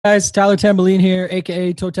Guys, Tyler Tamboline here,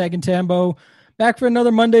 aka ToeTagginTambo, back for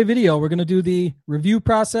another Monday video. We're going to do the review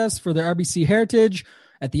process for the RBC Heritage.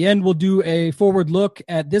 At the end, we'll do a forward look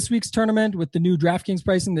at this week's tournament with the new DraftKings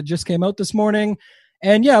pricing that just came out this morning.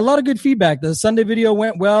 And yeah, a lot of good feedback. The Sunday video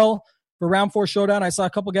went well for round 4 showdown. I saw a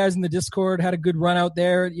couple guys in the Discord had a good run out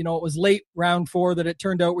there. You know, it was late round 4 that it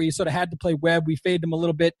turned out where you sort of had to play web. We faded them a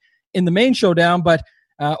little bit in the main showdown, but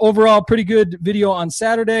overall, pretty good video on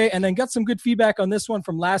Saturday, and then got some good feedback on this one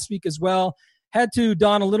from last week as well. Had to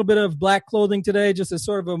don a little bit of black clothing today just as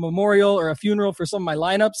sort of a memorial or a funeral for some of my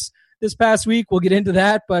lineups this past week. We'll get into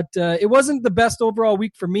that, but it wasn't the best overall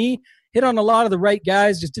week for me. Hit on a lot of the right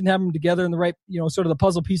guys, just didn't have them together in the right, sort of the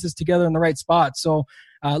puzzle pieces together in the right spot. So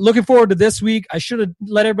looking forward to this week. I should have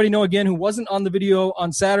let everybody know again who wasn't on the video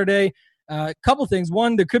on Saturday. A couple things.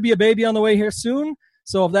 One, there could be a baby on the way here soon.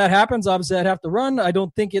 So if that happens, obviously I'd have to run. I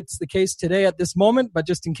don't think it's the case today at this moment, but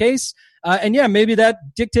just in case. And yeah, maybe that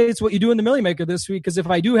dictates what you do in the Millie Maker this week, because if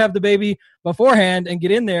I do have the baby beforehand and get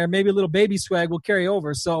in there, maybe a little baby swag will carry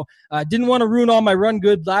over. So didn't want to ruin all my run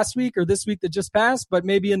good last week or this week that just passed, but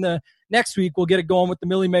maybe in the next week we'll get it going with the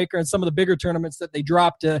Millie Maker and some of the bigger tournaments that they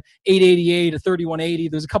dropped to 888 to 3180.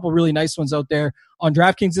 There's a couple really nice ones out there on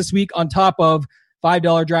DraftKings this week on top of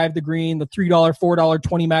 $5 drive the green, the $3, $4,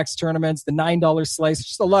 20 max tournaments, the $9 slice.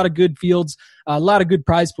 Just a lot of good fields, a lot of good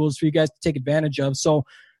prize pools for you guys to take advantage of. So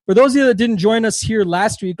for those of you that didn't join us here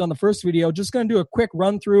last week on the first video, just going to do a quick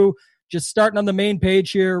run through, just starting on the main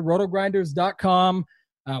page here, RotoGrinders.com.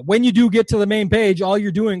 When you do get to the main page, all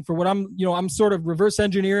you're doing for what I'm sort of reverse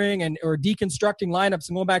engineering or deconstructing lineups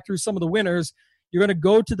and going back through some of the winners, you're going to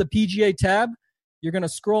go to the PGA tab. You're going to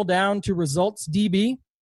scroll down to Results DB.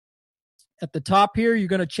 At the top here, you're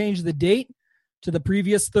going to change the date to the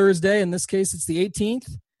previous Thursday. In this case, it's the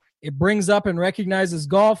 18th. It brings up and recognizes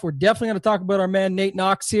golf. We're definitely going to talk about our man Nate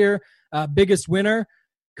Knox here, biggest winner.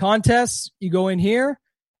 Contests, you go in here,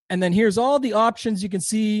 and then here's all the options. You can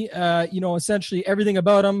see, essentially everything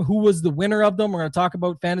about him, who was the winner of them. We're going to talk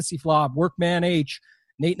about Fantasy Flop, Workman H,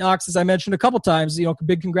 Nate Knox, as I mentioned a couple times.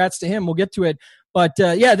 Big congrats to him. We'll get to it. But,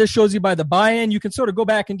 this shows you by the buy-in. You can sort of go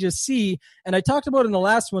back and just see. And I talked about in the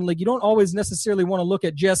last one, you don't always necessarily want to look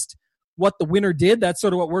at just what the winner did. That's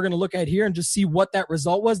sort of what we're going to look at here and just see what that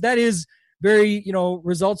result was. That is very,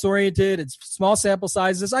 results-oriented. It's small sample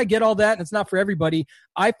sizes. I get all that, and it's not for everybody.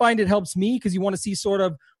 I find it helps me because you want to see sort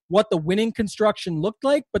of what the winning construction looked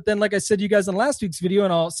like. But then, like I said to you guys on last week's video,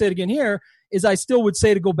 and I'll say it again here, is I still would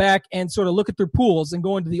say to go back and sort of look at their pools and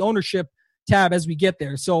go into the ownership tab as we get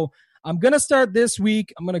there. So I'm going to start this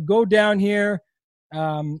week. I'm going to go down here.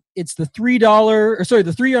 It's the $333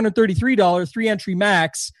 3-entry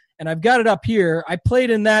max, and I've got it up here. I played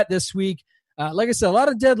in that this week. Like I said, a lot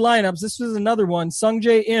of dead lineups. This was another one.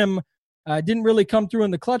 Sungjae Im didn't really come through in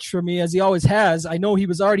the clutch for me, as he always has. I know he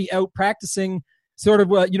was already out practicing sort of,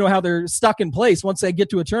 how they're stuck in place. Once they get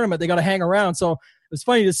to a tournament, they got to hang around. So it was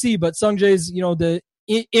funny to see, but Sungjae's, the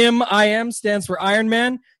IM stands for Iron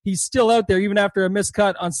Man. He's still out there even after a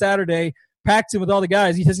miscut on Saturday, practicing with all the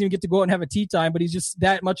guys. He doesn't even get to go out and have a tee time, but he's just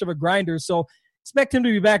that much of a grinder. So expect him to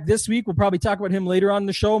be back this week. We'll probably talk about him later on in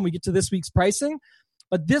the show when we get to this week's pricing.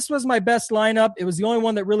 But this was my best lineup. It was the only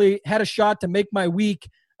one that really had a shot to make my week.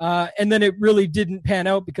 And then it really didn't pan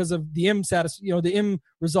out because of the the IM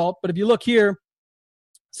result. But if you look here,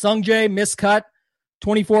 Sungjae miscut,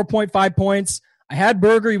 24.5 points. I had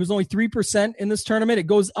Berger. He was only 3% in this tournament. It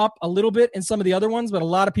goes up a little bit in some of the other ones, but a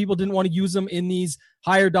lot of people didn't want to use them in these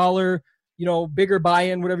higher dollar, bigger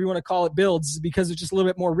buy-in, whatever you want to call it, builds, because it's just a little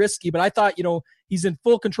bit more risky. But I thought, he's in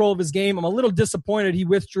full control of his game. I'm a little disappointed he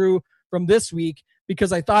withdrew from this week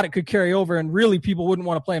because I thought it could carry over and really people wouldn't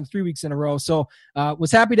want to play him 3 weeks in a row. So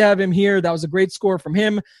was happy to have him here. That was a great score from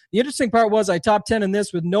him. The interesting part was I top 10 in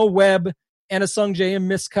this with no Webb and a Sungjae Im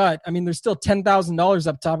miscut. I mean, there's still $10,000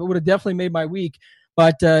 up top. It would have definitely made my week.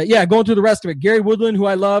 But, going through the rest of it, Gary Woodland, who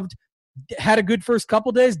I loved, had a good first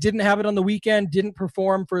couple days, didn't have it on the weekend, didn't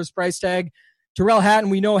perform for his price tag. Terrell Hatton,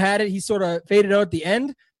 we know, had it. He sort of faded out at the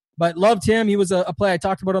end, but loved him. He was a play I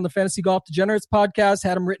talked about on the Fantasy Golf Degenerates podcast,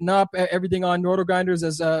 had him written up, everything on RotoGrinders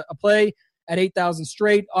as a play at 8,000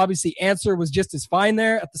 straight. Obviously, Answer was just as fine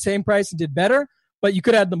there at the same price and did better, but you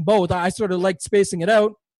could have them both. I sort of liked spacing it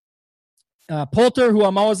out. Poulter, who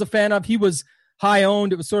I'm always a fan of, he was high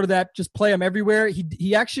owned. It was sort of that just play him everywhere.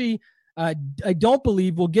 He actually, I don't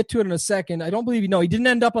believe, we'll get to it in a second. I don't believe, he didn't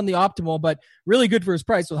end up on the optimal, but really good for his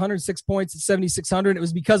price with 106 points at 7,600. It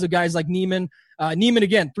was because of guys like Neiman. Neiman,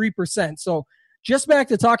 again, 3%. So just back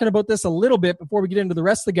to talking about this a little bit before we get into the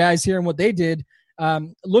rest of the guys here and what they did.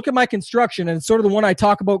 Look at my construction, and it's sort of the one I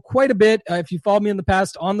talk about quite a bit. If you followed me in the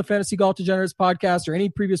past on the Fantasy Golf Degenerates podcast or any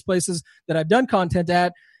previous places that I've done content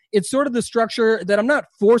at, it's sort of the structure that I'm not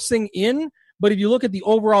forcing in, but if you look at the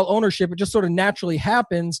overall ownership, it just sort of naturally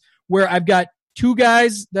happens where I've got two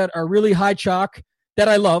guys that are really high chalk that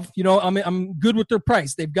I love. I'm good with their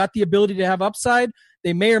price. They've got the ability to have upside.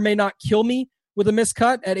 They may or may not kill me with a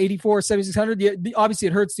miscut at 84, 7,600. Obviously,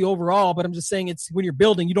 it hurts the overall, but I'm just saying it's when you're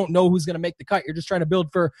building, you don't know who's going to make the cut. You're just trying to build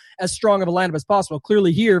for as strong of a lineup as possible.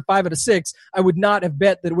 Clearly here, 5 out of 6, I would not have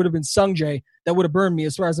bet that it would have been Sungjae that would have burned me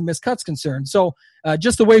as far as a miscut's concerned. So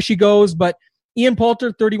just the way she goes. But Ian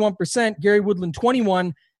Poulter, 31%, Gary Woodland,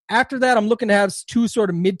 21%. After that, I'm looking to have two sort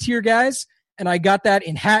of mid-tier guys, and I got that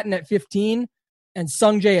in Hatton at 15 and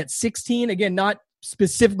Sungjae at 16. Again, not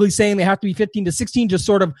specifically saying they have to be 15 to 16, just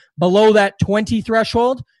sort of below that 20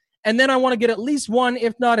 threshold. And then I want to get at least one,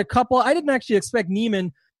 if not a couple. I didn't actually expect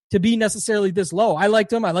Neiman to be necessarily this low. I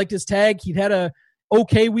liked him. I liked his tag. He'd had a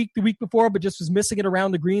okay week the week before, but just was missing it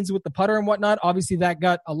around the greens with the putter and whatnot. Obviously, that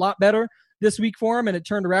got a lot better this week for him, and it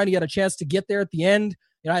turned around. He had a chance to get there at the end.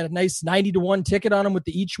 I had a nice 90-1 ticket on him with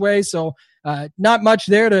the each way. So not much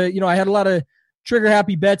there to, I had a lot of trigger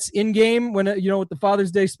happy bets in game when, with the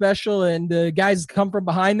Father's Day special, and the guys come from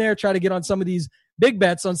behind there, try to get on some of these big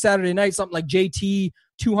bets on Saturday night, something like JT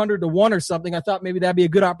 200-1 or something. I thought maybe that'd be a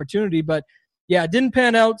good opportunity, but yeah, it didn't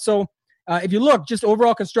pan out. So if you look, just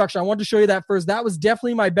overall construction, I wanted to show you that first. That was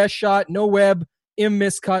definitely my best shot. No web,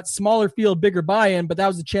 miscut, smaller field, bigger buy-in, but that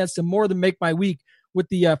was a chance to more than make my week with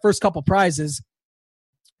the first couple prizes.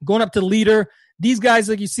 Going up to the leader, these guys,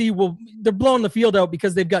 like you see, they're blowing the field out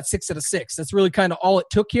because they've got 6 out of 6. That's really kind of all it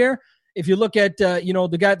took here. If you look at,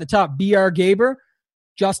 the guy at the top, B.R. Gaber,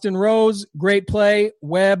 Justin Rose, great play,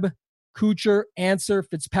 Webb, Kuchar, Answer,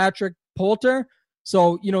 Fitzpatrick, Poulter.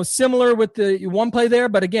 So, similar with the one play there,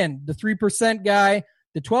 but again, the 3% guy,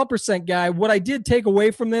 the 12% guy. What I did take away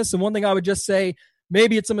from this, and one thing I would just say,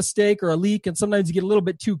 maybe it's a mistake or a leak, and sometimes you get a little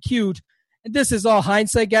bit too cute. And this is all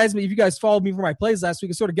hindsight, guys, but if you guys followed me for my plays last week,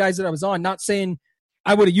 it's sort of guys that I was on, not saying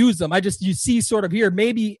I would have used them. You see sort of here,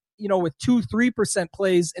 maybe, with 2-3%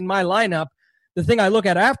 plays in my lineup, the thing I look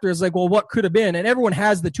at after is like, well, what could have been? And everyone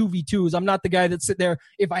has the 2v2s. I'm not the guy that sit there,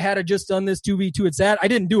 if I had just done this 2v2, it's that. I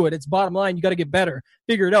didn't do it. It's bottom line. You got to get better,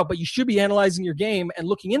 figure it out. But you should be analyzing your game and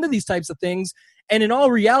looking into these types of things. And in all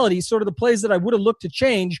reality, sort of the plays that I would have looked to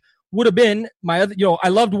change would have been my other, I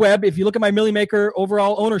loved Webb. If you look at my Millie Maker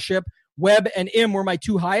overall ownership, Webb and Im were my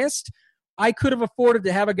two highest. I could have afforded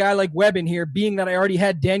to have a guy like Webb in here, being that I already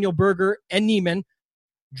had Daniel Berger and Neiman.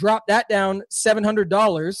 Drop that down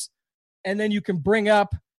 $700, and then you can bring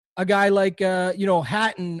up a guy like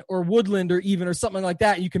Hatton or Woodland or something like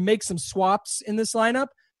that. You can make some swaps in this lineup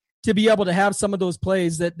to be able to have some of those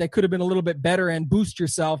plays that could have been a little bit better and boost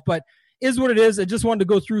yourself. But is what it is. I just wanted to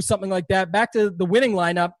go through something like that. Back to the winning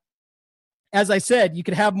lineup. As I said, you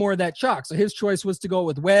could have more of that chalk. So his choice was to go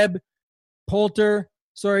with Webb, Poulter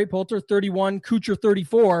 31, Kuchar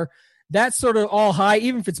 34. That's sort of all high.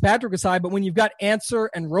 Even Fitzpatrick is high, but when you've got Answer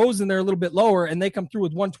and Rose in there a little bit lower and they come through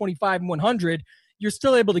with 125 and 100, you're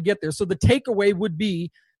still able to get there. So the takeaway would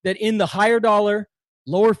be that in the higher dollar,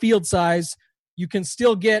 lower field size, you can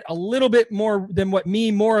still get a little bit more than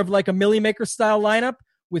more of like a Millie Maker style lineup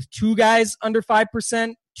with two guys under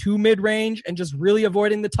 5%, two mid-range, and just really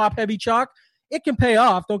avoiding the top heavy chalk. It can pay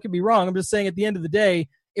off. Don't get me wrong. I'm just saying at the end of the day,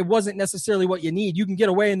 it wasn't necessarily what you need. You can get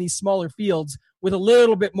away in these smaller fields with a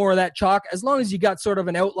little bit more of that chalk as long as you got sort of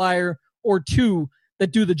an outlier or two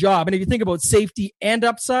that do the job. And if you think about safety and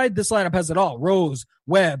upside, this lineup has it all. Rose,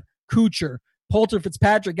 Webb, Kuchar, Poulter,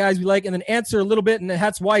 Fitzpatrick, guys we like, and then Answer a little bit, and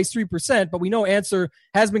that's why he's 3%. But we know Answer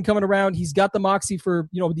has been coming around. He's got the moxie for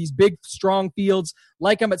these big, strong fields,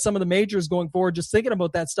 like him at some of the majors going forward. Just thinking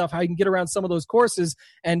about that stuff, how you can get around some of those courses,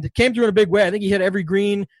 and came through in a big way. I think he hit every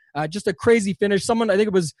green, just a crazy finish. Someone, I think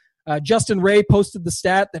it was Justin Ray, posted the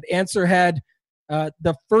stat that Answer had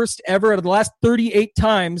the first ever out of the last 38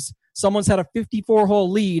 times someone's had a 54-hole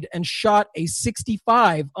lead and shot a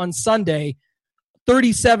 65 on Sunday.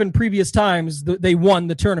 37 previous times they won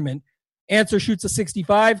the tournament. Answer shoots a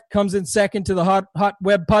 65, comes in second to the hot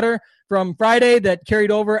Webb putter from Friday that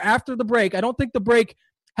carried over after the break. I don't think the break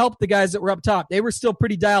helped the guys that were up top. They were still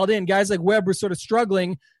pretty dialed in. Guys like Webb were sort of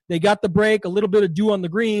struggling. They got the break, a little bit of dew on the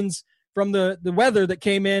greens from the weather that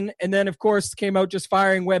came in, and then, of course, came out just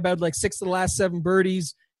firing. Webb had like 6 of the last 7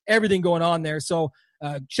 birdies, everything going on there. So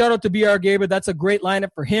shout out to B.R. Gaber. That's a great lineup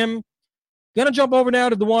for him. Going to jump over now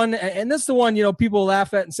to the one, and this is the one, people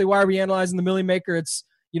laugh at and say, why are we analyzing the Millie Maker? It's,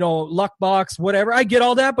 luck box, whatever. I get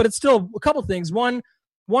all that, but it's still a couple things. One,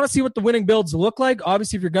 want to see what the winning builds look like.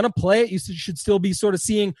 Obviously, if you're going to play it, you should still be sort of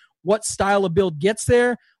seeing what style of build gets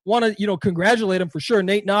there. Want to, congratulate him for sure.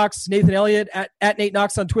 Nathan Elliott at Nate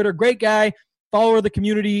Knox on Twitter. Great guy. follower of the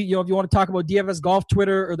community, you know, if you want to talk about DFS golf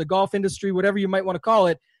Twitter or the golf industry, whatever you might want to call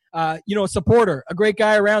it, you know, a supporter, a great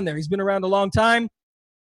guy around there. He's been around a long time,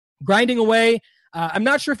 grinding away. I'm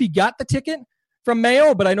not sure if he got the ticket from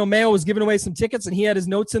Mayo, but I know Mayo was giving away some tickets and he had his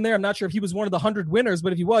notes in there. I'm not sure if he was one of the 100 winners,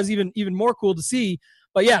 but if he was, even more cool to see.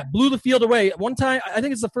 But yeah, blew the field away. One time, I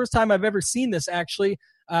think it's the first time I've ever seen this actually.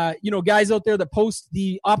 You know, guys out there that post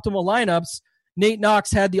the optimal lineups, Nate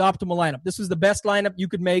Knox had the optimal lineup. This was the best lineup you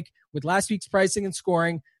could make with last week's pricing and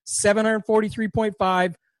scoring,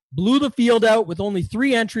 743.5. Blew the field out with only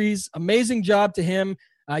 3 entries. Amazing job to him.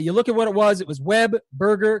 You look at what it was. It was Webb,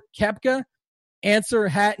 Berger, Koepka, Answer,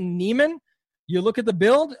 Hatton, Neiman. You look at the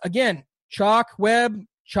build. Again, Chalk, Webb,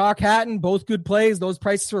 Chalk, Hatton, both good plays. Those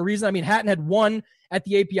prices for a reason. I mean, Hatton had 1 at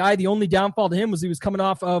the API. The only downfall to him was he was coming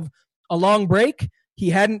off of a long break. He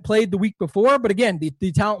hadn't played the week before. But again,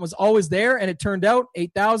 the talent was always there, and it turned out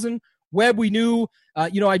 8,000. Webb, we knew,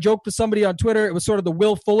 you know, I joked with somebody on Twitter. It was sort of the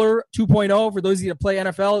Will Fuller 2.0 for those of you that play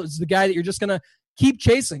NFL. It's the guy that you're just going to keep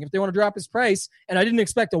chasing if they want to drop his price. And I didn't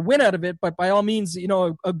expect a win out of it, but by all means, you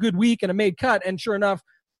know, a good week and a made cut. And sure enough,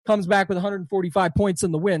 comes back with 145 points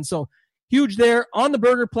in the win. So huge there. On the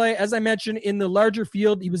Berger play, as I mentioned, in the larger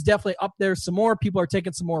field, he was definitely up there some more. People are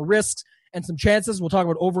taking some more risks and some chances. We'll talk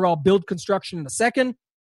about overall build construction in a second.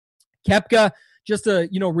 Koepka, just a,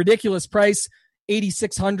 you know, ridiculous price.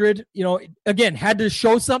 8,600, you know, again, had to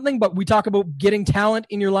show something, but we talk about getting talent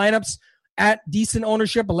in your lineups at decent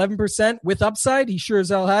ownership, 11% with upside. He sure as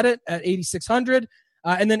hell had it at 8,600.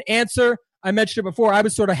 And then Answer, I mentioned it before. I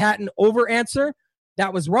was sort of Hatton over Answer.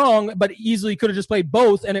 That was wrong, but easily could have just played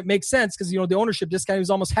both, and it makes sense because, you know, the ownership discount was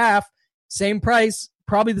almost half, same price,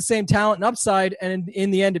 probably the same talent and upside, and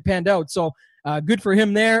in the end, it panned out. So good for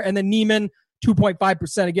him there. And then Neiman,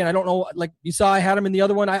 2.5%. Again, I don't know, like you saw, I had him in the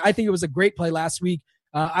other one. I think it was a great play last week.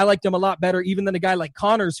 I liked him a lot better, even than a guy like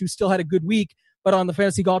Connors, who still had a good week. But on the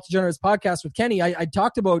Fantasy Golf Degenerates podcast with Kenny, I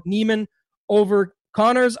talked about Neiman over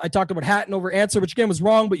Connors. I talked about Hatton over Answer, which again was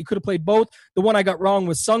wrong, but you could have played both. The one I got wrong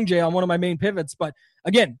was Sung Jae on one of my main pivots. But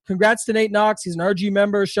again, congrats to Nate Knox. He's an RG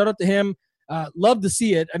member. Shout out to him. Love to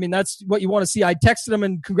see it. I mean, that's what you want to see. I texted him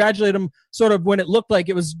and congratulated him sort of when it looked like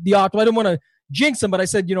it was the optimal. I didn't want to jinx him, but I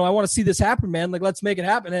said, you know, I want to see this happen, man. Like, let's make it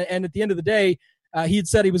happen. And at the end of the day, he had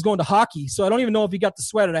said he was going to hockey. So I don't even know if he got to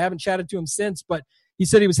sweat it. I haven't chatted to him since, but he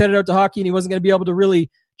said he was headed out to hockey and he wasn't going to be able to really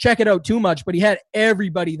check it out too much, but he had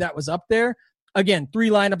everybody that was up there. Again, 3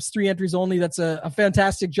 lineups, 3 entries only. That's a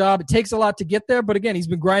fantastic job. It takes a lot to get there, but again, he's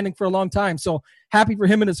been grinding for a long time. So happy for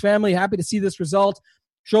him and his family. Happy to see this result.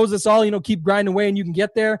 Shows us all, you know, keep grinding away and you can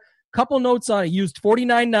get there. Couple notes on it. Used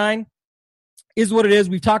 49.9 is what it is.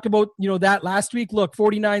 We've talked about, you know, that last week. Look,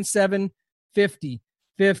 49.7, 50.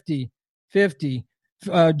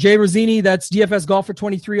 Jay Rosini, that's DFS Golfer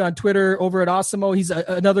 23 on Twitter over at Osimo. He's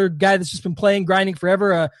another guy that's just been playing, grinding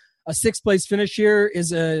forever. A 6th place finish here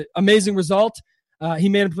is an amazing result. He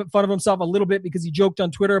made fun of himself a little bit because he joked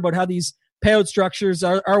on Twitter about how these payout structures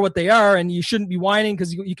are what they are, and you shouldn't be whining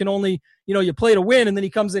because you can only, you know, you play to win, and then he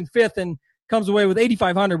comes in 5th and comes away with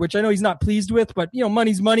 8,500, which I know he's not pleased with, but, you know,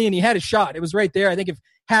 money's money, and he had a shot. It was right there. I think if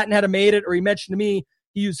Hatton had made it, or he mentioned to me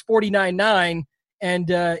he used 49.9,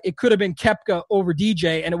 and it could have been Koepka over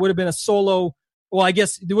DJ, and it would have been a solo. Well, I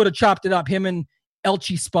guess they would have chopped it up. Him and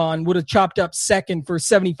Elchi Spawn would have chopped up second for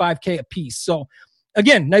 $75K a piece. So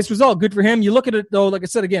again, nice result. Good for him. You look at it though, like I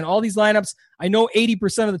said, again, all these lineups, I know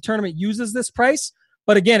 80% of the tournament uses this price,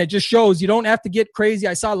 but again, it just shows you don't have to get crazy.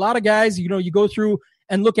 I saw a lot of guys, you know, you go through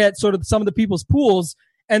and look at sort of some of the people's pools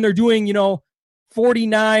and they're doing, you know,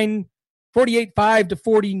 48.5 to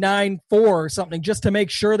 49.4 or something just to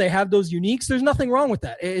make sure they have those uniques. There's nothing wrong with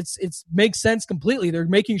that. It's makes sense completely. They're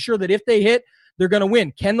making sure that if they hit, they're going to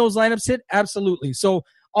win. Can those lineups hit? Absolutely. So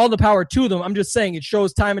all the power to them. I'm just saying it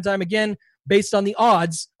shows time and time again, based on the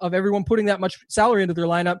odds of everyone putting that much salary into their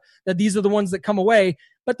lineup, that these are the ones that come away.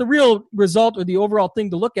 But the real result, or the overall thing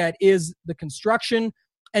to look at, is the construction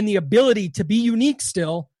and the ability to be unique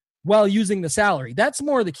still while using the salary. That's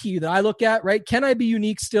more the key that I look at, right? Can I be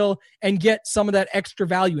unique still and get some of that extra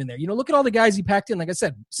value in there? You know, look at all the guys he packed in. Like I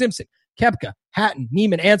said, Simpson, Koepka, Hatton,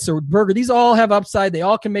 Neiman, Answer, Berger. These all have upside. They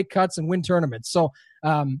all can make cuts and win tournaments. So,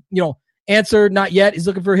 you know, Answer, not yet. He's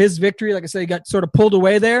looking for his victory. Like I said, he got sort of pulled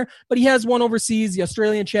away there, but he has won overseas, the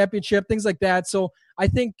Australian Championship, things like that. So I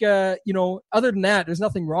think, you know, other than that, there's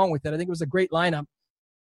nothing wrong with it. I think it was a great lineup,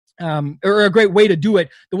 or a great way to do it.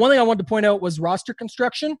 The one thing I wanted to point out was roster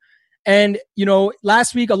construction. And, you know,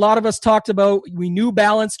 last week, a lot of us talked about, we knew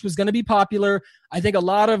balanced was going to be popular. I think a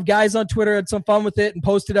lot of guys on Twitter had some fun with it and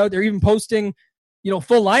posted out. They're even posting, you know,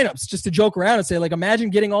 full lineups just to joke around and say, like, imagine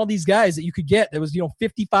getting all these guys that you could get. There was, you know,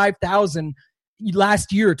 55,000,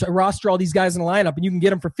 last year to roster all these guys in the lineup, and you can get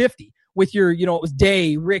them for 50 with your, it was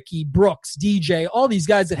Day, Ricky, Brooks, DJ, all these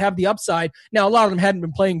guys that have the upside. Now, a lot of them hadn't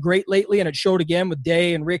been playing great lately, and it showed again with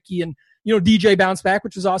Day and Ricky, and, DJ bounced back,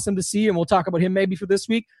 which was awesome to see, and we'll talk about him maybe for this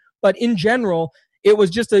week. But in general, it was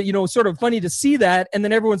just sort of funny to see that. And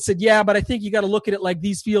then everyone said, yeah, but I think you got to look at it like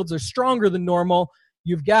these fields are stronger than normal.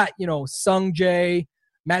 You've got, Sung Jae,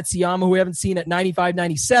 Matsuyama, who we haven't seen at 95,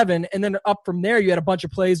 97. And then up from there, you had a bunch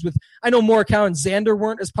of plays with, I know Morikawa and Xander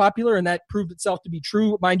weren't as popular, and that proved itself to be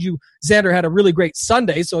true. Mind you, Xander had a really great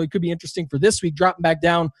Sunday, so it could be interesting for this week, dropping back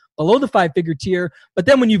down below the 5-figure tier. But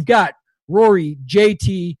then when you've got Rory,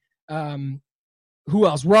 JT, who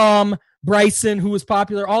else? Rahm, Bryson, who was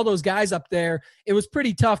popular, all those guys up there, it was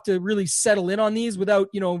pretty tough to really settle in on these without,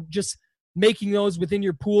 just making those within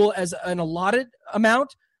your pool as an allotted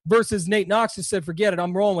amount. Versus Nate Knox just said, forget it,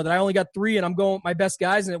 I'm rolling with it. I only got 3 and I'm going with my best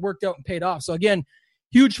guys, and it worked out and paid off. So again,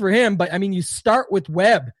 huge for him. But I mean, you start with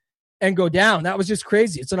Webb and go down. That was just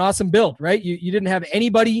crazy. It's an awesome build, right? You didn't have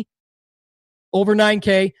anybody over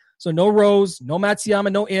 9K. So no Rose, no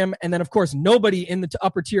Matsuyama, no Im. And then of course, nobody in the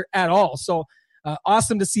upper tier at all. So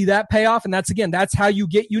awesome to see that pay off. And that's how you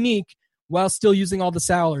get unique while still using all the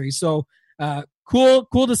salaries. So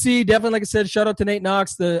cool to see. Definitely, like I said, shout out to Nate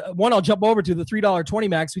Knox. The one I'll jump over to, the $3.20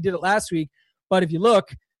 max. We did it last week. But if you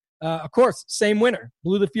look, of course, same winner.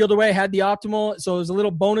 Blew the field away, had the optimal. So it was a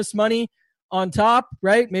little bonus money on top,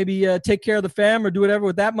 right? Maybe take care of the fam or do whatever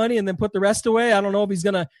with that money and then put the rest away. I don't know if he's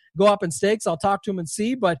going to go up in stakes. I'll talk to him and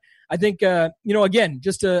see. But I think, again,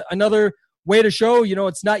 just another way to show,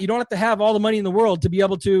 it's not, you don't have to have all the money in the world to be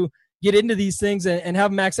able to get into these things and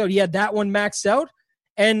have them maxed out. He had that one maxed out.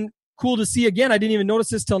 And cool to see again. I didn't even notice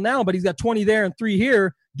this till now, but he's got 20 there and 3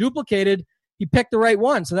 here duplicated. He picked the right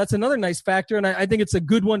one. So that's another nice factor. And I think it's a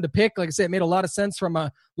good one to pick. Like I said, it made a lot of sense from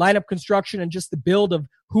a lineup construction and just the build of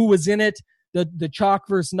who was in it, the chalk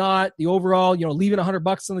versus not, the overall, leaving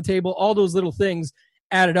 $100 on the table, all those little things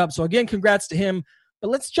added up. So again, congrats to him. But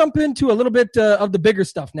let's jump into a little bit of the bigger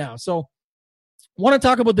stuff now. So want to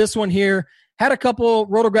talk about this one here. Had a couple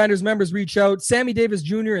RotoGrinders members reach out. Sammy Davis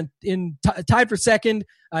Jr. tied for second.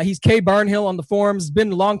 He's K Barnhill on the forums.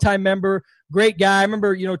 Been a longtime member. Great guy. I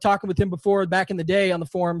remember, talking with him before back in the day on the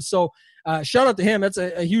forums. So shout out to him. That's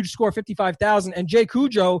a huge score, 55,000. And Jay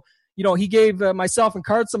Cujo, he gave myself and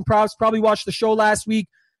Card some props. Probably watched the show last week.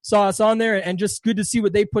 Saw us on there, and just good to see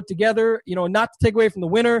what they put together. Not to take away from the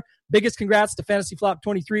winner. Biggest congrats to Fantasy Flop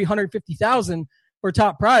 23, 150,000 for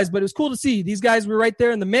top prize. But it was cool to see these guys were right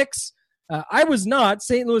there in the mix. I was not.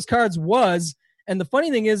 St. Louis Cards was. And the funny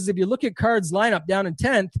thing is, if you look at Cards lineup down in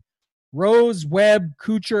 10th, Rose, Webb,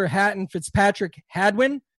 Kuchar, Hatton, Fitzpatrick,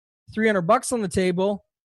 Hadwin, $300 on the table.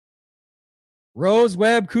 Rose,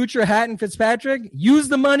 Webb, Kuchar, Hatton, Fitzpatrick. Use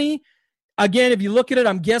the money. Again, if you look at it,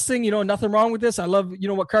 I'm guessing, nothing wrong with this. I love,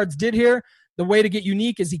 what Cards did here. The way to get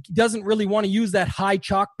unique is he doesn't really want to use that high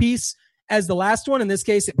chalk piece as the last one. In this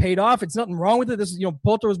case, it paid off. It's nothing wrong with it. This is,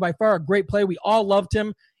 Poulter was by far a great play. We all loved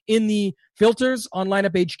him in the filters on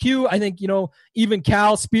Lineup HQ. I think, even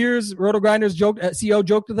Cal Spears, RotoGrinders CEO,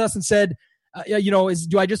 joked with us and said,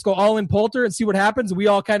 do I just go all in Poulter and see what happens? And we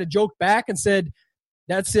all kind of joked back and said,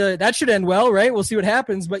 that should end well, right? We'll see what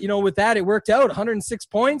happens. But, with that, it worked out. 106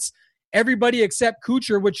 points. Everybody except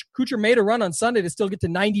Kuchar, which Kuchar made a run on Sunday to still get to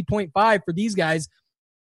 90.5 for these guys.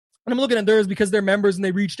 And I'm looking at theirs because they're members and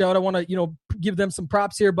they reached out. I want to, give them some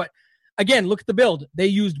props here. But again, look at the build. They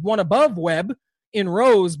used one above Webb in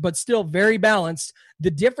Rose, but still very balanced.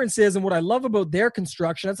 The difference is, and what I love about their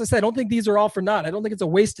construction, as I said, I don't think these are all for naught. I don't think it's a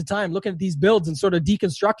waste of time looking at these builds and sort of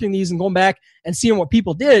deconstructing these and going back and seeing what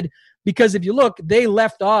people did. Because if you look, they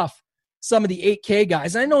left off some of the 8K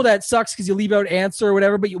guys. And I know that sucks because you leave out Answer or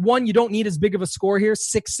whatever, but you don't need as big of a score here.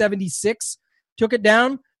 676 took it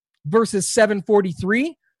down versus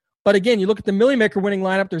 743. But again, you look at the Millie Maker winning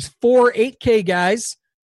lineup, there's 4 8K guys.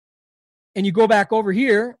 And you go back over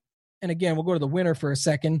here, and again, we'll go to the winner for a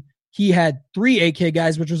second. He had 3 8K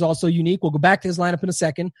guys, which was also unique. We'll go back to his lineup in a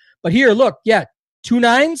second. But here, look, 2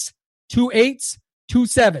 9s, 2 8s, 2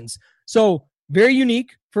 7s. So very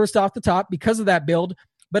unique, first off the top, because of that build,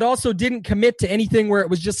 but also didn't commit to anything where it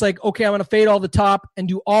was just like, okay, I'm going to fade all the top and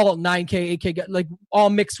do all 9K, 8K, like all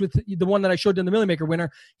mixed with the one that I showed in the Millie Maker winner.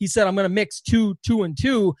 He said, I'm going to mix 2, 2, and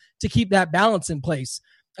 2 to keep that balance in place.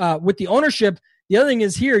 With the ownership, the other thing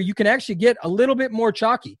is here, you can actually get a little bit more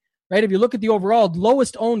chalky, right? If you look at the overall,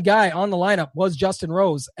 lowest owned guy on the lineup was Justin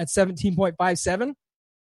Rose at 17.57.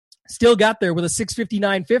 Still got there with a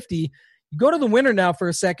 659.50. You go to the winner now for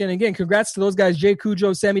a second. Again, congrats to those guys, Jay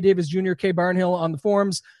Cujo, Sammy Davis Jr., K Barnhill on the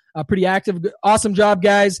forums. Pretty active. Awesome job,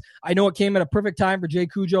 guys. I know it came at a perfect time for Jay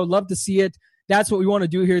Cujo. Love to see it. That's what we want to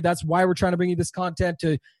do here. That's why we're trying to bring you this content,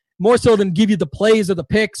 to more so than give you the plays or the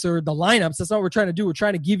picks or the lineups. That's not what we're trying to do. We're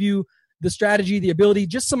trying to give you the strategy, the ability,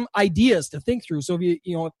 just some ideas to think through. So if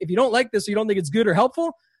you don't like this or you don't think it's good or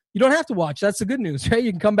helpful, you don't have to watch. That's the good news, right?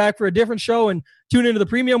 You can come back for a different show and tune into the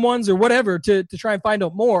premium ones or whatever to try and find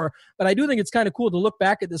out more. But I do think it's kind of cool to look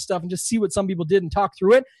back at this stuff and just see what some people did and talk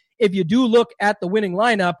through it. If you do look at the winning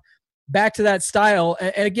lineup, back to that style.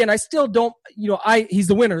 And again, I still don't, he's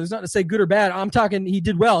the winner. There's nothing to say good or bad. I'm talking, he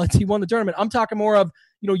did well. He won the tournament. I'm talking more of,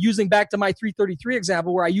 using back to my 333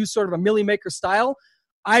 example where I use sort of a Millie Maker style.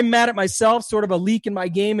 I'm mad at myself, sort of a leak in my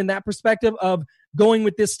game in that perspective of going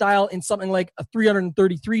with this style in something like a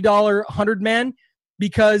 $333 100 man,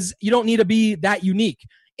 because you don't need to be that unique.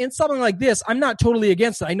 In something like this, I'm not totally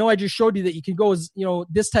against it. I know I just showed you that you can go as,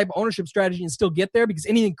 this type of ownership strategy and still get there because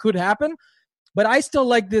anything could happen. But I still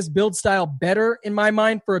like this build style better in my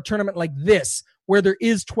mind for a tournament like this, where there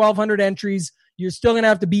is 1,200 entries. You're still going to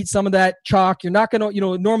have to beat some of that chalk. You're not going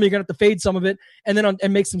to, normally you're going to have to fade some of it and then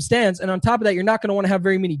and make some stands. And on top of that, you're not going to want to have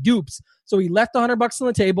very many dupes. So he left $100 on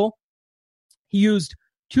the table. He used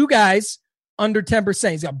two guys under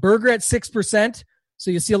 10%. He's got Berger at 6%. So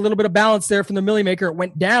you see a little bit of balance there from the Millie Maker. It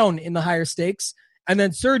went down in the higher stakes. And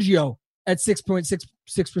then Sergio at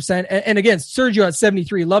 6.66%. And again, Sergio at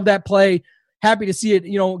 73. Love that play. Happy to see it.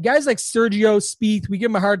 Guys like Sergio, Spieth, we give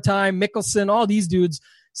them a hard time. Mickelson, all these dudes,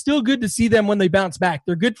 still good to see them when they bounce back.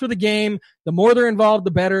 They're good for the game. The more they're involved,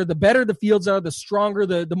 the better. The better the fields are, the stronger,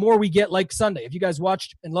 the more we get like Sunday. If you guys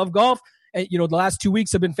watched and love golf, and the last 2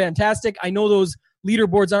 weeks have been fantastic. I know those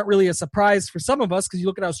leaderboards aren't really a surprise for some of us because you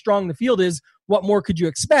look at how strong the field is. What more could you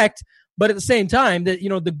expect? But at the same time, that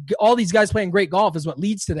all these guys playing great golf is what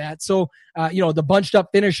leads to that. So the bunched up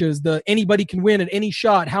finishes, the anybody can win at any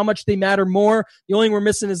shot, how much they matter more. The only thing we're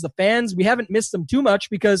missing is the fans. We haven't missed them too much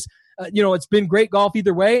because it's been great golf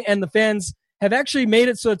either way, and the fans have actually made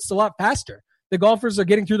it so it's a lot faster. The golfers are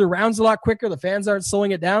getting through the rounds a lot quicker. The fans aren't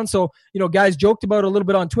slowing it down. So guys joked about it a little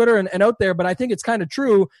bit on Twitter and out there, but I think it's kind of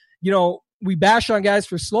true. We bash on guys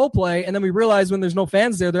for slow play, and then we realize when there's no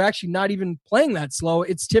fans there, they're actually not even playing that slow.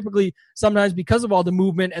 It's typically sometimes because of all the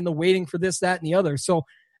movement and the waiting for this, that, and the other. So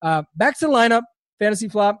back to the lineup, fantasy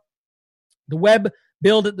flop. The Webb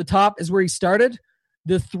build at the top is where he started.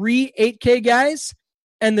 The 3 8K guys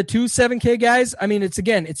and the 2 7K guys,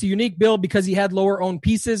 it's a unique build because he had lower owned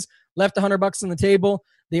pieces, left $100 on the table.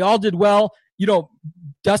 They all did well.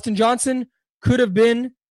 Dustin Johnson could have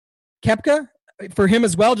been Koepka for him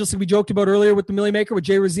as well, just like we joked about earlier with the Millie Maker, with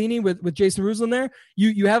Jay Rosini, with Jason Ruslan there.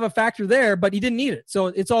 You have a factor there, but he didn't need it. So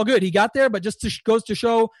it's all good. He got there, but just goes to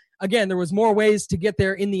show, again, there was more ways to get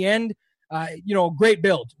there in the end. Great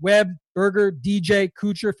build. Webb, Berger, DJ,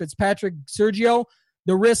 Kuchar, Fitzpatrick, Sergio.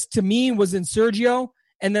 The risk to me was in Sergio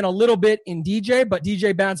and then a little bit in DJ, but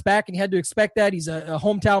DJ bounced back and you had to expect that. He's a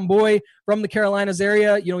hometown boy from the Carolinas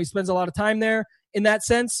area. He spends a lot of time there in that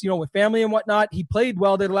sense, with family and whatnot. He played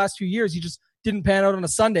well there the last few years. He just didn't pan out on a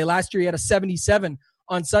Sunday. Last year he had a 77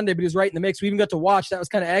 on Sunday, but he was right in the mix. We even got to watch. That was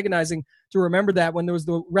kind of agonizing to remember that when there was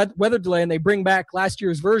the weather delay and they bring back last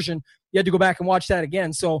year's version, you had to go back and watch that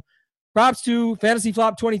again. So props to Fantasy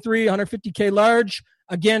Flop 23, 150K large.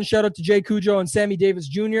 Again, shout out to Jay Cujo and Sammy Davis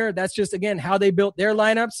Jr. That's just, again, how they built their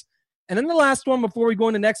lineups. And then the last one before we go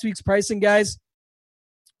into next week's pricing, guys,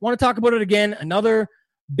 want to talk about it again. Another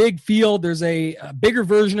big field. There's a bigger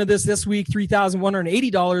version of this week,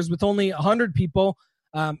 $3,180 with only 100 people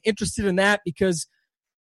interested in that because,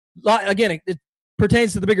 again, it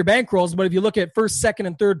pertains to the bigger bankrolls. But if you look at first, second,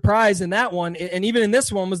 and third prize in that one, and even in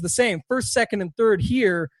this one was the same. First, second, and third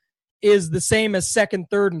here is the same as second,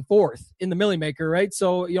 third, and fourth in the Millie Maker, right?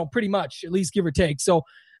 So, pretty much, at least give or take. So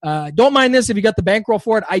don't mind this if you got the bankroll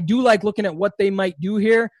for it. I do like looking at what they might do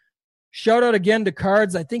here. Shout out again to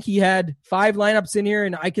Cards. I think he had 5 lineups in here,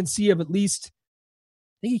 and I can see of at least,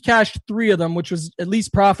 I think he cashed 3 of them, which was at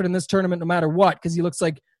least profit in this tournament no matter what, because he looks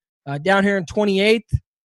like down here in 28th,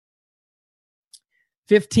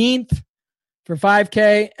 15th for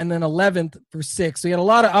 5K, and then 11th for 6. So he had a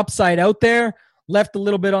lot of upside out there. Left a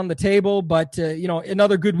little bit on the table, but,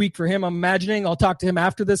 another good week for him, I'm imagining. I'll talk to him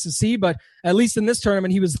after this to see, but at least in this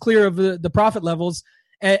tournament, he was clear of the profit levels.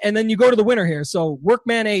 And then you go to the winner here. So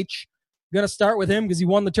Workman H, going to start with him because he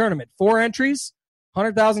won the tournament. 4 entries,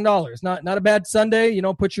 $100,000. Not a bad Sunday.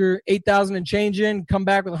 Put your 8,000 and change in, come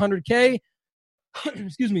back with 100K.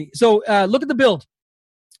 Excuse me. So look at the build.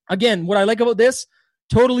 Again, what I like about this,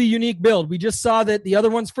 totally unique build. We just saw that the other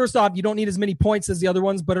ones, first off, you don't need as many points as the other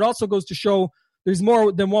ones, but it also goes to show there's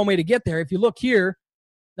more than one way to get there. If you look here,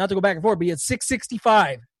 not to go back and forth, but he had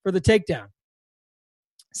 665 for the takedown.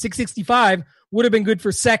 665 would have been good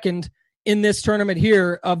for second in this tournament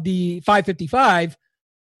here of the 555.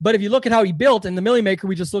 But if you look at how he built in the Millie Maker,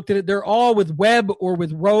 we just looked at it, they're all with Webb or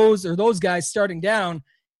with Rose or those guys starting down.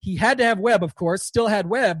 He had to have Webb, of course, still had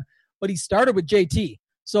Webb, but he started with JT.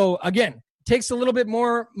 So again, takes a little bit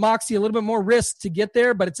more moxie, a little bit more risk to get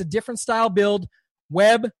there, but it's a different style build.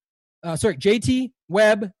 JT,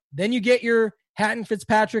 Webb, then you get your Hatton,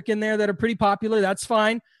 Fitzpatrick in there that are pretty popular. That's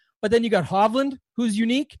fine. But then you got Hovland, who's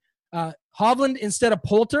unique. Hovland instead of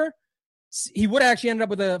Poulter, he would have actually ended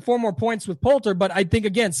up with 4 more points with Poulter, but I think,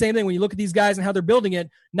 again, same thing when you look at these guys and how they're building it,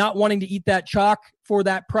 not wanting to eat that chalk for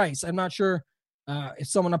that price. I'm not sure if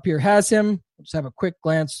someone up here has him. Just have a quick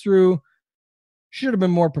glance through. Should have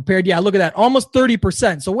been more prepared. Yeah, look at that. Almost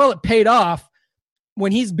 30%. So, it paid off.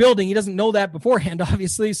 When he's building, he doesn't know that beforehand,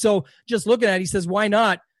 obviously. So just looking at it, he says, why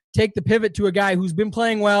not take the pivot to a guy who's been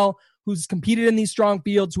playing well, who's competed in these strong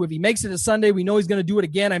fields, who if he makes it to Sunday, we know he's going to do it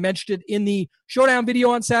again. I mentioned it in the showdown video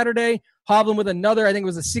on Saturday. Hovland with another, I think it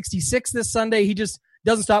was a 66 this Sunday. He just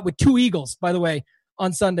doesn't stop with 2 eagles, by the way,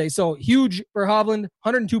 on Sunday. So huge for Hovland,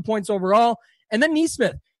 102 points overall. And then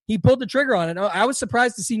Neesmith, he pulled the trigger on it. I was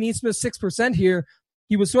surprised to see Neesmith 6% here.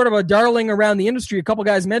 He was sort of a darling around the industry, a couple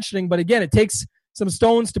guys mentioning, but again, it takes some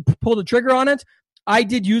stones to pull the trigger on it. I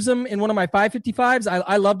did use him in one of my 555s.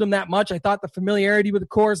 I loved him that much. I thought the familiarity with the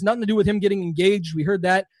course, nothing to do with him getting engaged. We heard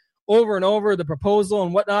that over and over, the proposal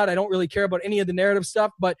and whatnot. I don't really care about any of the narrative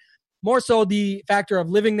stuff, but more so the factor of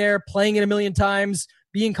living there, playing it a million times,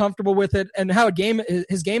 being comfortable with it, and how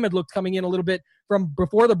his game had looked coming in a little bit from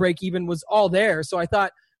before the break even was all there. So I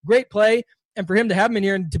thought, great play. And for him to have him in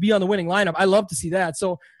here and to be on the winning lineup, I love to see that.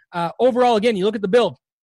 So overall, again, you look at the build.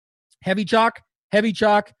 Heavy chalk.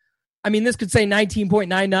 I mean, this could say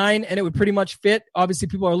 19.99 and it would pretty much fit. Obviously,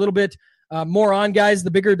 people are a little bit more on guys.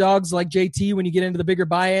 The bigger dogs like JT, when you get into the bigger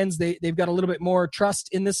buy-ins, they've got a little bit more trust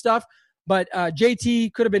in this stuff. But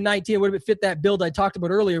JT could have been 19. It would have fit that build I talked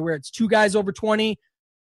about earlier where it's 2 guys over 20,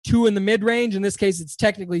 2 in the mid-range. In this case, it's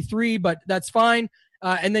technically 3, but that's fine.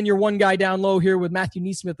 And then you're 1 guy down low here with Matthew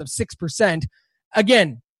Neesmith of 6%.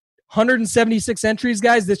 Again, 176 entries,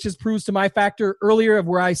 guys. This just proves to my factor earlier of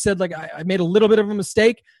where I said, like, I made a little bit of a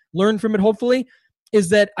mistake, learned from it, hopefully, is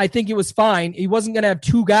that I think it was fine. He wasn't going to have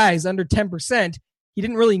 2 guys under 10%. He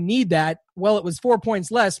didn't really need that. Well, it was 4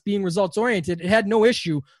 points less being results-oriented. It had no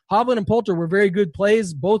issue. Hovland and Poulter were very good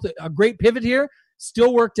plays, both a great pivot here,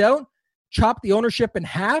 still worked out, chopped the ownership in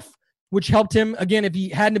half, which helped him. Again, if he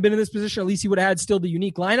hadn't been in this position, at least he would have had still the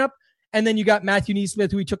unique lineup. And then you got Matthew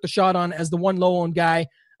Neesmith, who he took the shot on as the one low-owned guy,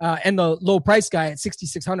 and the low price guy at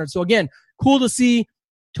 6,600. So again, cool to see.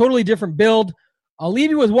 Totally different build. I'll leave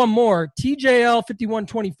you with one more. TJL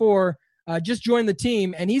 5124 just joined the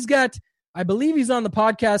team, and he's got, I believe he's on the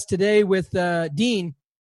podcast today with Dean.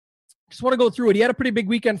 Just want to go through it. He had a pretty big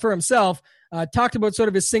weekend for himself. Talked about sort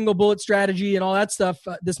of his single bullet strategy and all that stuff.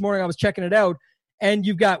 This morning I was checking it out. And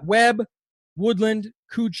you've got Webb, Woodland,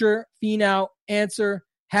 Kuchar, Finau, Answer,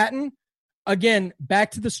 Hatton. Again,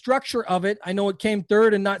 back to the structure of it. I know it came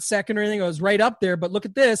third and not second or anything. It was right up there, but look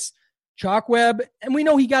at this. Chalk Webb, and we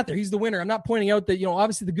know he got there. He's the winner. I'm not pointing out that,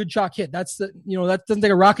 obviously the good chalk hit. That's the, that doesn't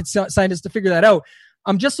take a rocket scientist to figure that out.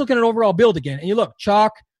 I'm just looking at overall build again. And you look,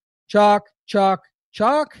 chalk at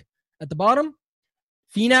the bottom.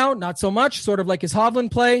 Finau, not so much, sort of like his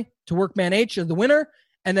Hovland play to Workman H as the winner.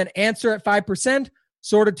 And then Answer at 5%,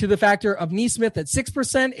 sort of to the factor of Neesmith at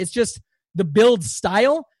 6%. It's just the build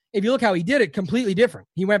style. If you look how he did it, completely different.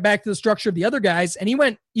 He went back to the structure of the other guys, and he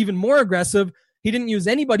went even more aggressive. He didn't use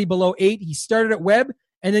anybody below 8. He started at Webb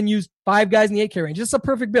and then used 5 guys in the 8K range. Just a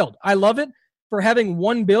perfect build. I love it for having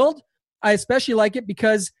one build. I especially like it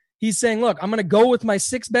because he's saying, look, I'm going to go with my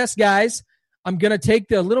 6 best guys. I'm going to take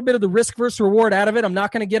the little bit of the risk versus reward out of it. I'm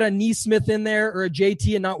not going to get a Neesmith in there or a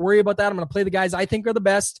JT and not worry about that. I'm going to play the guys I think are the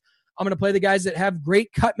best. I'm going to play the guys that have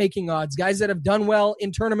great cut-making odds, guys that have done well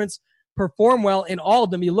in tournaments, perform well in all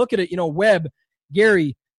of them. You look at it, Webb,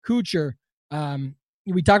 Gary, Kuchar.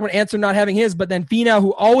 We talked about Answer not having his, but then Finau,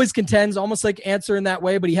 who always contends, almost like Answer in that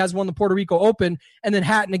way, but he has won the Puerto Rico Open. And then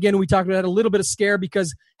Hatton, again, we talked about, had a little bit of scare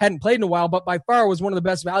because hadn't played in a while, but by far was one of the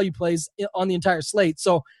best value plays on the entire slate.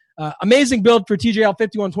 So amazing build for TJL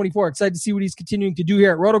 5124. Excited to see what he's continuing to do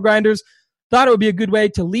here at RotoGrinders. Thought it would be a good way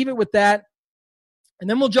to leave it with that. And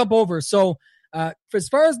then we'll jump over. So as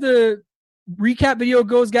far as the recap video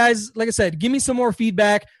goes, guys, like I said, give me some more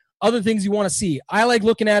feedback, other things you want to see. I like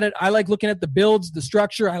looking at it. I like looking at the builds, the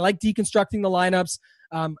structure. I like deconstructing the lineups.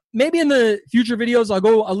 Maybe in the future videos, I'll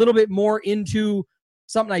go a little bit more into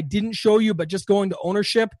something I didn't show you, but just going to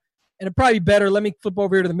ownership. And it'd probably be better. Let me flip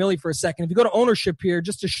over here to the Millie for a second. If you go to ownership here,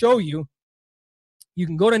 just to show you, you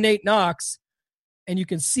can go to Nate Knox and you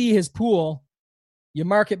can see his pool. you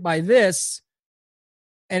mark it by this,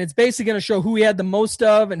 and it's basically going to show who he had the most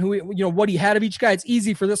of and who, what he had of each guy. It's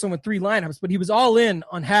easy for this one with 3 lineups, but he was all in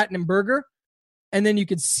on Hatton and Berger. And then you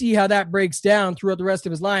could see how that breaks down throughout the rest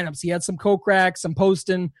of his lineups. He had some Kokrak, some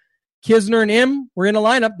Poston, Kisner and him were in a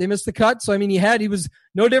lineup. They missed the cut. So, I mean, he was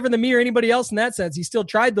no different than me or anybody else in that sense. He still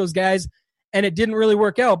tried those guys, and it didn't really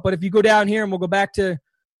work out. But if you go down here, and we'll go back to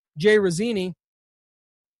Jay Rosini,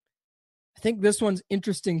 I think this one's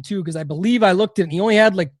interesting too, because I believe I looked at it, and he only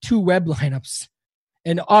had like 2 web lineups.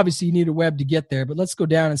 And obviously you need a web to get there, but let's go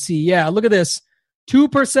down and see. Yeah, look at this.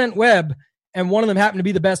 2% web, and one of them happened to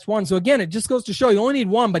be the best one. So again, it just goes to show you only need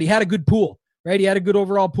one, but he had a good pool, right? He had a good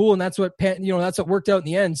overall pool, and that's what worked out in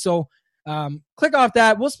the end. So click off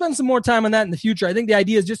that. We'll spend some more time on that in the future. I think the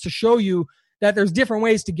idea is just to show you that there's different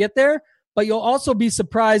ways to get there, but you'll also be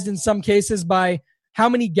surprised in some cases by how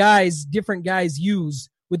many different guys use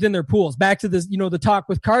within their pools. Back to this, the talk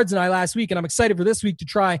with Cards and I last week, and I'm excited for this week to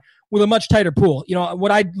try with a much tighter pool.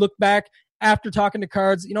 What I look back after talking to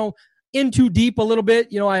Cards, in too deep a little bit.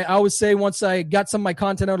 I always say once I got some of my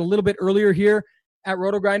content out a little bit earlier here at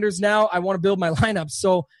RotoGrinders now, I want to build my lineups.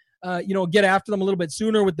 So, get after them a little bit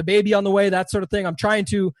sooner with the baby on the way, that sort of thing. I'm trying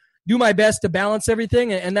to do my best to balance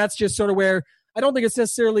everything. And that's just sort of where I don't think it's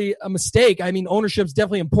necessarily a mistake. I mean, ownership's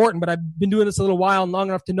definitely important, but I've been doing this a little while and long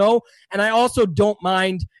enough to know. And I also don't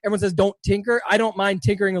mind, everyone says don't tinker. I don't mind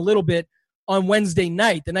tinkering a little bit on Wednesday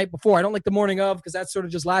night, the night before. I don't like the morning of, because that's sort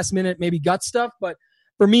of just last minute, maybe gut stuff. But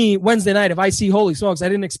for me, Wednesday night, if I see, holy smokes, I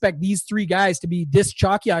didn't expect these 3 guys to be this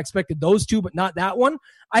chalky. I expected those 2, but not that one.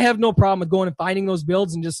 I have no problem with going and finding those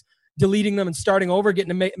builds and just deleting them and starting over,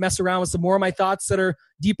 getting to mess around with some more of my thoughts that are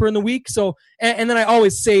deeper in the week. So, and then I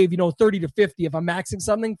always save, 30 to 50 if I'm maxing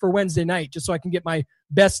something for Wednesday night, just so I can get my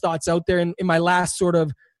best thoughts out there in my last sort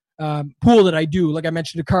of pool that I do. Like I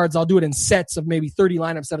mentioned to Cards, I'll do it in sets of maybe 30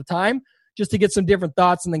 lineups at a time, just to get some different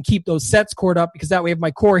thoughts and then keep those sets cored up, because that way if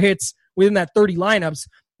my core hits within that 30 lineups,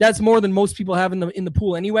 that's more than most people have in the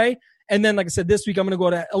pool anyway. And then, like I said, this week I'm going to go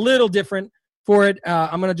to a little different for it.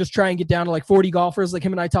 I'm going to just try and get down to like 40 golfers like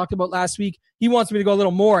him and I talked about last week. He wants me to go a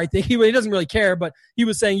little more. I think he doesn't really care, but he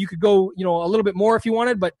was saying you could go, a little bit more if you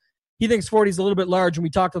wanted, but he thinks 40 is a little bit large when we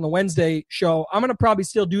talked on the Wednesday show. I'm going to probably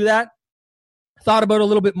still do that. Thought about it a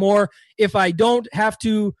little bit more. If I don't have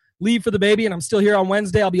to leave for the baby and I'm still here on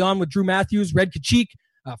Wednesday, I'll be on with Drew Matthews, Red Kachik,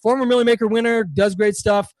 former Millie Maker winner, does great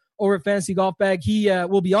stuff over at Fantasy Golf Bag. He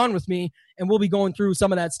will be on with me, and we'll be going through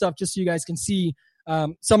some of that stuff just so you guys can see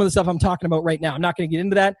some of the stuff I'm talking about right now. I'm not going to get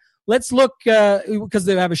into that. Let's look, because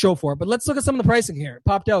they have a show for it, but let's look at some of the pricing here. It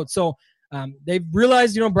popped out. So they've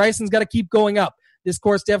realized, Bryson's got to keep going up. This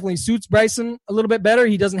course definitely suits Bryson a little bit better.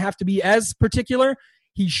 He doesn't have to be as particular.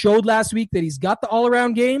 He showed last week that he's got the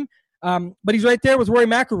all-around game, but he's right there with Rory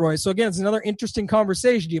McIlroy. So again, it's another interesting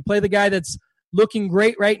conversation. Do you play the guy that's looking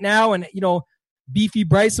great right now and, beefy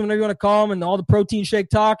Bryson, whatever you want to call him, and all the protein shake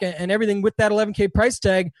talk and everything with that $11K price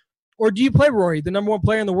tag? Or do you play Rory, the number 1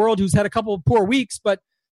 player in the world who's had a couple of poor weeks, but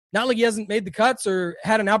not like he hasn't made the cuts or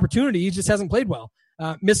had an opportunity. He just hasn't played well.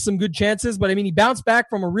 Missed some good chances, but I mean, he bounced back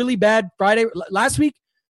from a really bad Friday. Last week,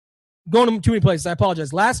 going to too many places, I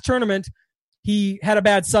apologize. Last tournament, he had a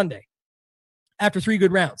bad Sunday after 3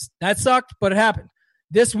 good rounds. That sucked, but it happened.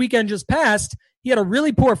 This weekend just passed. He had a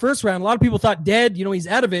really poor first round. A lot of people thought dead. He's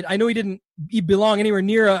out of it. I know he belong anywhere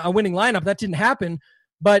near a winning lineup. That didn't happen.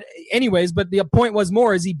 But anyways, the point was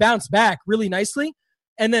more is he bounced back really nicely.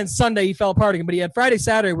 And then Sunday he fell apart again. But he had Friday,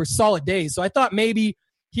 Saturday were solid days. So I thought maybe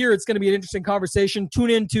here it's going to be an interesting conversation. Tune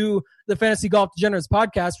into the Fantasy Golf Degenerates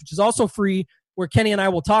podcast, which is also free, where Kenny and I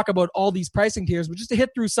will talk about all these pricing tiers. But just to hit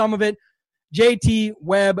through some of it, JT,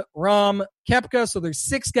 Webb, Rahm, Koepka. So there's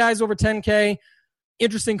 6 guys over 10K.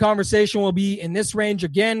 Interesting conversation will be in this range.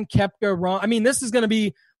 Again, Koepka, Rahm. I mean, this is going to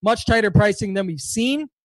be much tighter pricing than we've seen.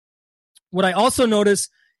 What I also notice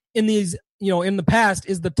in these, in the past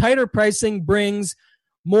is the tighter pricing brings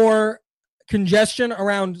more congestion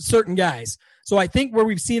around certain guys. So I think where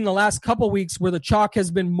we've seen the last couple of weeks where the chalk has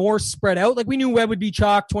been more spread out, like we knew Webb would be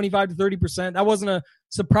chalk 25 to 30%. That wasn't a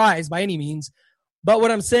surprise by any means. But what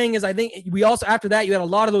I'm saying is I think we also, after that, you had a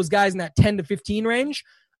lot of those guys in that 10 to 15 range.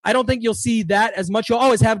 I don't think you'll see that as much. You'll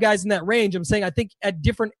always have guys in that range. I'm saying I think at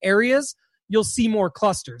different areas, you'll see more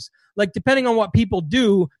clusters. Like depending on what people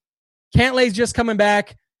do, Cantlay's just coming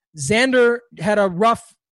back. Xander had a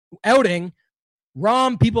rough outing.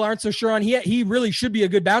 Rahm, people aren't so sure on. He really should be a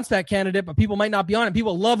good bounce back candidate, but people might not be on it.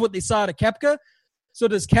 People love what they saw to Koepka. So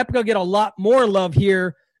does Koepka get a lot more love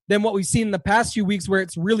here than what we've seen in the past few weeks where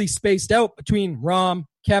it's really spaced out between Rahm,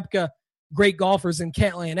 Koepka, great golfers, and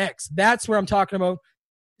Cantlay and X? That's where I'm talking about.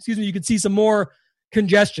 You can see some more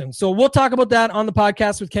congestion. So we'll talk about that on the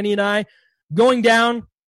podcast with Kenny and I. Going down,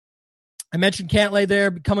 I mentioned Cantlay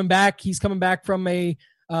there coming back. He's coming back from a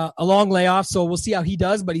long layoff, so we'll see how he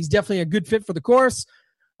does, but he's definitely a good fit for the course.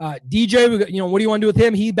 DJ, what do you want to do with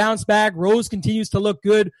him? He bounced back. Rose continues to look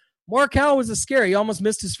good. Morikawa was a scare. He almost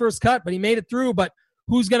missed his first cut, but he made it through. But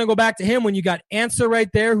who's going to go back to him when you got Answer right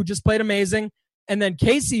there, who just played amazing, and then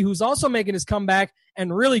Casey, who's also making his comeback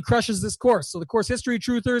and really crushes this course. So the course history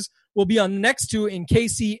truthers will be on the next two in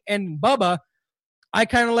Casey and Bubba. I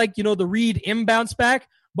kind of like, the Reed Im bounce back.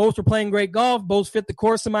 Both were playing great golf. Both fit the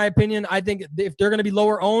course, in my opinion. I think if they're going to be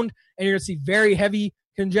lower owned and you're going to see very heavy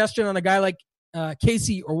congestion on a guy like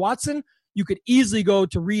Casey or Watson, you could easily go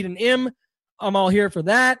to Reed and Im. I'm all here for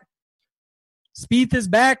that. Spieth is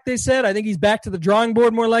back, they said. I think he's back to the drawing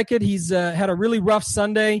board more like it. He's had a really rough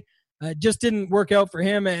Sunday. Just didn't work out for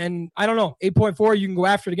him. And I don't know, 8.4, you can go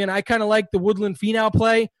after it again. I kind of like the Woodland Finau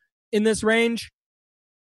play in this range.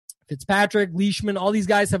 Fitzpatrick, Leishman, all these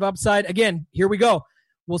guys have upside. Again, here we go.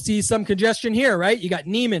 We'll see some congestion here, right? You got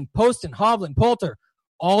Neiman, Poston, Hovland, Poulter,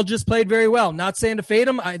 all just played very well. Not saying to fade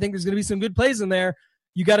them. I think there's going to be some good plays in there.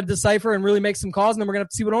 You got to decipher and really make some calls, and then we're going to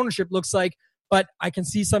have to see what ownership looks like. But I can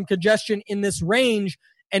see some congestion in this range.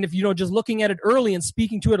 And if, just looking at it early and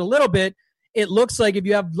speaking to it a little bit, it looks like if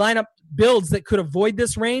you have lineup builds that could avoid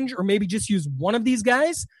this range or maybe just use one of these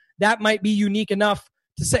guys, that might be unique enough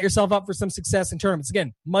to set yourself up for some success in tournaments.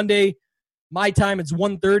 Again, Monday, my time, it's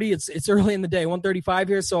 1:30. It's early in the day, 1:35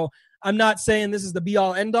 here. So I'm not saying this is the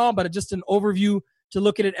be-all, end-all, but just an overview to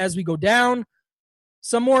look at it as we go down.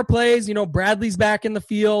 Some more plays. Bradley's back in the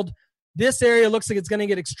field. This area looks like it's going to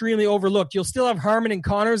get extremely overlooked. You'll still have Harman and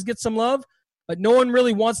Connors get some love, but no one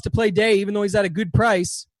really wants to play Day, even though he's at a good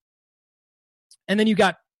price. And then you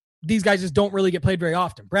got these guys just don't really get played very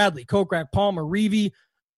often. Bradley, Kokrak, Palmer, Reavie,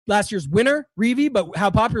 last year's winner, Reavie, but how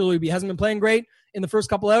popular will he be? Hasn't been playing great in the first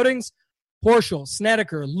couple outings. Horschel,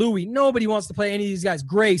 Snedeker, Louis, nobody wants to play any of these guys.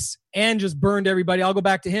 Grace, and just burned everybody. I'll go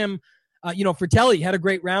back to him. Fratelli had a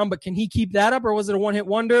great round, but can he keep that up, or was it a one-hit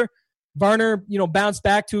wonder? Varner, bounced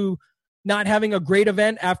back to not having a great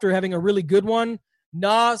event after having a really good one.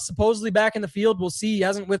 Nah, supposedly back in the field. We'll see. He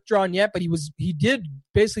hasn't withdrawn yet, but he did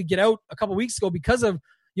basically get out a couple weeks ago because of,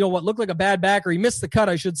 what looked like a bad back, or he missed the cut,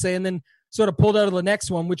 I should say, and then sort of pulled out of the next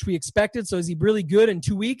one, which we expected. So is he really good in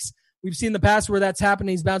 2 weeks? We've seen in the past where that's happened.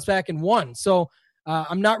 He's bounced back in one. So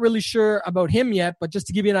I'm not really sure about him yet, but just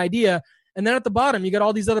to give you an idea. And then at the bottom, you got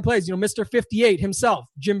all these other plays. Mr. 58 himself,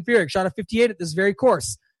 Jim Furyk, shot a 58 at this very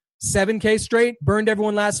course. 7K straight, burned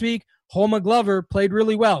everyone last week. Homa Glover played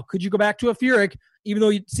really well. Could you go back to a Furyk, even though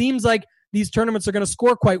it seems like these tournaments are going to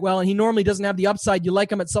score quite well, and he normally doesn't have the upside? You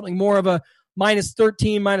like him at something more of a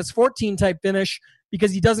 -13, -14 type finish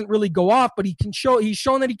because he doesn't really go off, but he's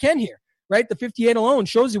shown that he can here, right? The 58 alone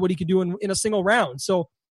shows you what he can do in a single round. So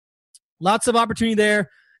lots of opportunity there.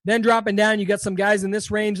 Then dropping down, you got some guys in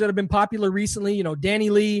this range that have been popular recently. Danny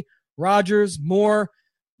Lee, Rogers, Moore.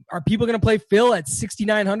 Are people going to play Phil at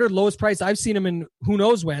 6,900? Lowest price I've seen him in who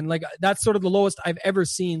knows when. Like, that's sort of the lowest I've ever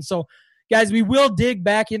seen. So, guys, we will dig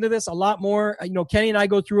back into this a lot more. Kenny and I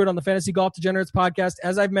go through it on the Fantasy Golf Degenerates podcast.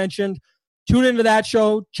 As I've mentioned, tune into that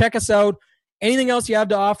show. Check us out. Anything else you have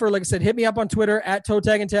to offer, like I said, hit me up on Twitter at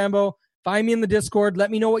ToeTagginTambo. Find me in the Discord. Let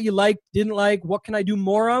me know what you liked, didn't like. What can I do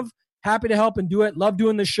more of? Happy to help and do it. Love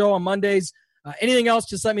doing this show on Mondays. Anything else,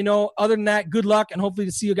 just let me know. Other than that, good luck, and hopefully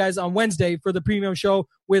to see you guys on Wednesday for the premium show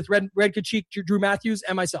with Red Kachik, Drew Matthews,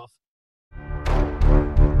 and myself.